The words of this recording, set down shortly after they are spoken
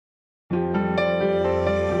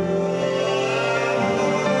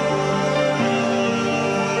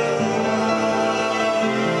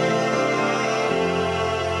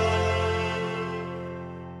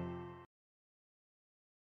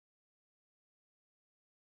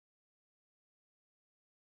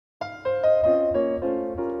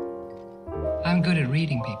I'm good at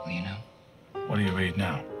reading people, you know. What do you read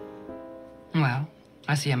now? Well,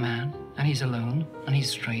 I see a man, and he's alone, and he's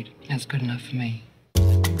straight. That's good enough for me.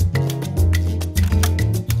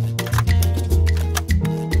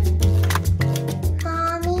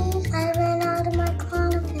 Mommy, I ran out of my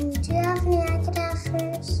clown pins. Do you have any I could have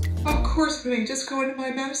first? Of course, honey. Just go into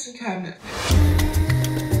my medicine cabinet.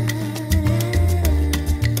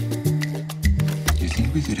 Do you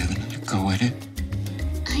think we could have another go at it?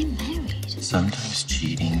 I'm married. Sometimes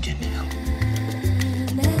cheating can help.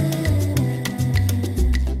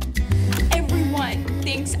 Everyone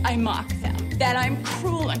thinks I mock them, that I'm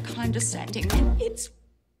cruel and condescending, and it's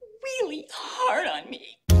really hard on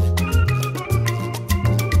me.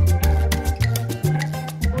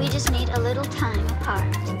 We just need a little time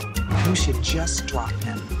apart. You should just drop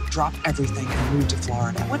him. Drop everything and move to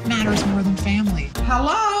Florida. What matters more than family?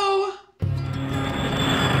 Hello?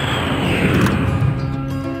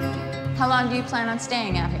 How long do you plan on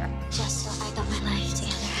staying out here? Just so I got my life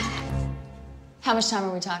together. How much time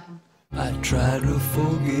are we talking? I try to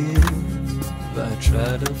forgive, I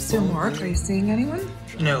try to So, Mark, are you seeing anyone?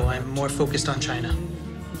 No, I'm more focused on China.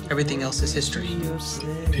 Everything else is history.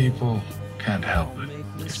 People can't help it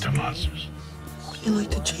if they're monsters. You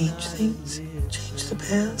like to change things? Change the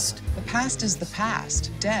past? The past is the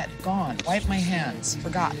past. Dead, gone. Wipe my hands.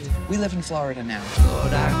 Forgot. We live in Florida now.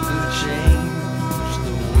 Thought I could change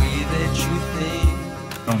the way that you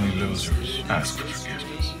think. Only losers ask for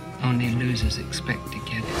forgiveness. Only losers expect to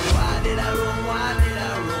get it. Why did I run? Why did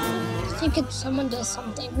I run? I think if someone does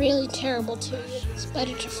something really terrible to you, it's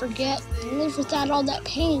better to forget and live without all that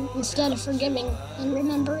pain instead of forgiving and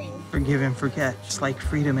remembering. Forgive and forget. It's like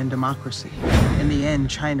freedom and democracy. In the end,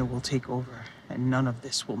 China will take over, and none of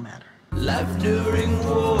this will matter. Life during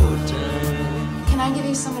wartime. Can I give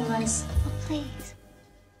you some advice? Oh, please.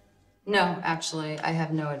 No, actually, I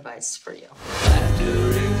have no advice for you. Life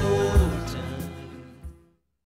during